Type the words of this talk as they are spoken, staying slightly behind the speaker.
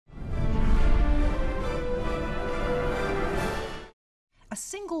A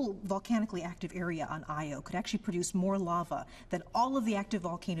single volcanically active area on Io could actually produce more lava than all of the active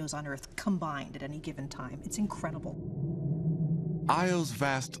volcanoes on Earth combined at any given time. It's incredible. Io's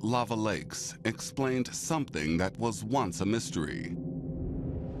vast lava lakes explained something that was once a mystery.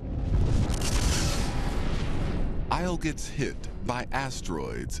 Io gets hit by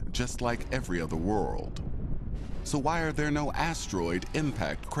asteroids just like every other world. So why are there no asteroid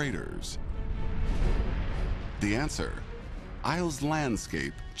impact craters? The answer: Io's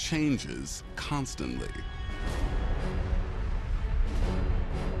landscape changes constantly.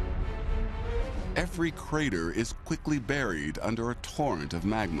 Every crater is quickly buried under a torrent of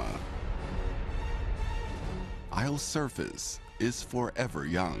magma. Io's surface is forever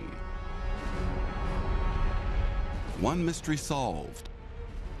young. One mystery solved,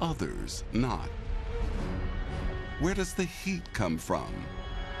 others not. Where does the heat come from?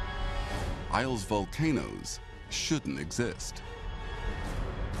 Io's volcanoes shouldn't exist.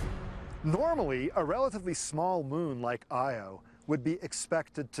 Normally, a relatively small moon like Io would be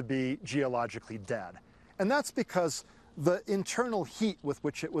expected to be geologically dead. And that's because the internal heat with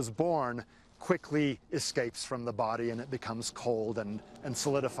which it was born quickly escapes from the body and it becomes cold and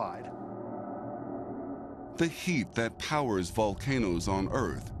solidified. The heat that powers volcanoes on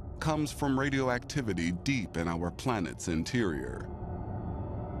Earth comes from radioactivity deep in our planet's interior.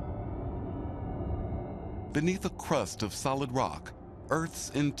 Beneath a crust of solid rock, Earth's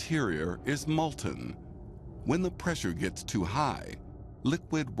interior is molten. When the pressure gets too high,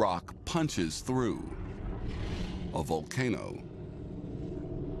 liquid rock punches through. A volcano.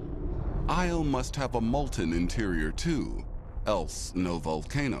 Io must have a molten interior too, else no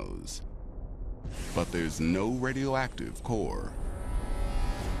volcanoes. But there's no radioactive core.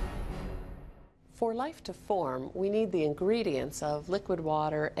 For life to form, we need the ingredients of liquid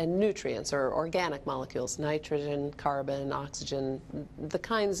water and nutrients, or organic molecules, nitrogen, carbon, oxygen, the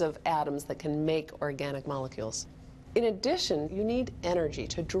kinds of atoms that can make organic molecules. In addition, you need energy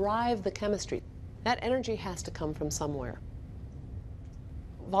to drive the chemistry. That energy has to come from somewhere.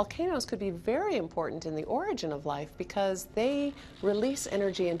 Volcanoes could be very important in the origin of life because they release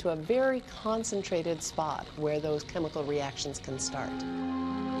energy into a very concentrated spot where those chemical reactions can start.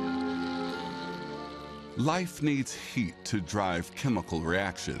 Life needs heat to drive chemical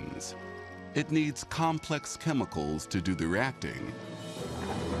reactions. It needs complex chemicals to do the reacting.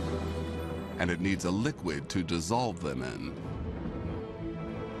 And it needs a liquid to dissolve them in.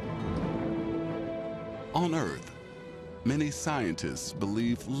 On Earth, many scientists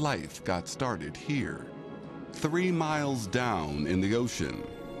believe life got started here, 3 miles down in the ocean.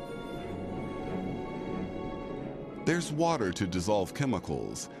 There's water to dissolve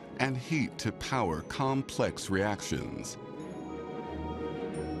chemicals and heat to power complex reactions.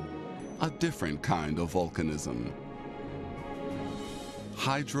 A different kind of volcanism.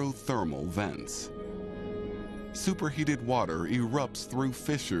 Hydrothermal vents. Superheated water erupts through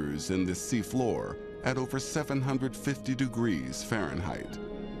fissures in the seafloor at over 750 degrees Fahrenheit.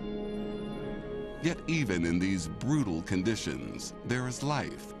 Yet even in these brutal conditions, there is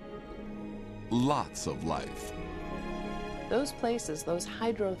life. Lots of life. Those places, those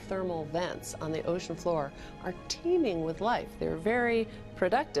hydrothermal vents on the ocean floor, are teeming with life. They're very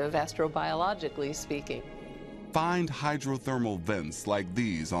productive, astrobiologically speaking. Find hydrothermal vents like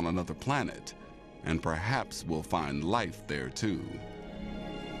these on another planet, and perhaps we'll find life there too.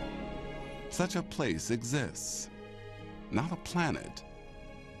 Such a place exists. Not a planet,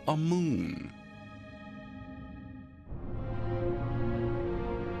 a moon.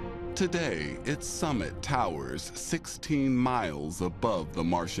 Today, its summit towers 16 miles above the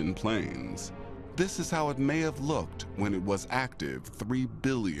Martian plains. This is how it may have looked when it was active 3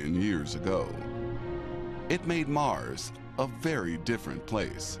 billion years ago. It made Mars a very different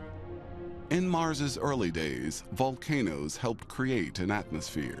place. In Mars's early days, volcanoes helped create an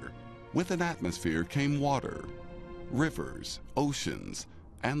atmosphere. With an atmosphere came water, rivers, oceans,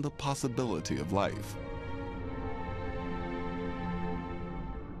 and the possibility of life.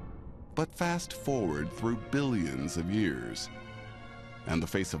 But fast forward through billions of years, and the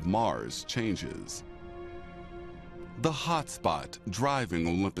face of Mars changes. The hotspot driving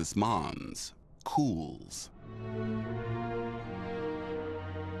Olympus Mons cools.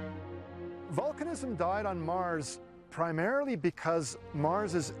 Volcanism died on Mars primarily because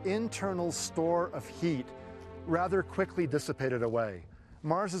Mars's internal store of heat rather quickly dissipated away.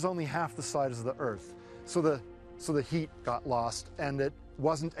 Mars is only half the size of the Earth, so the heat got lost, and it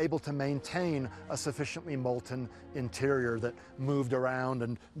wasn't able to maintain a sufficiently molten interior that moved around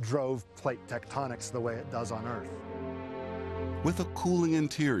and drove plate tectonics the way it does on Earth. With a cooling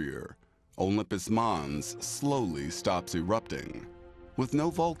interior, Olympus Mons slowly stops erupting. With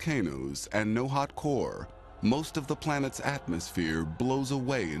no volcanoes and no hot core, most of the planet's atmosphere blows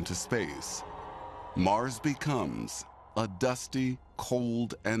away into space. Mars becomes a dusty,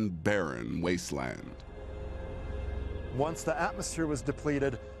 cold, and barren wasteland. Once the atmosphere was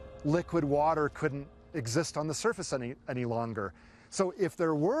depleted, liquid water couldn't exist on the surface any longer. So if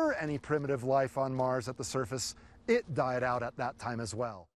there were any primitive life on Mars at the surface, it died out at that time as well.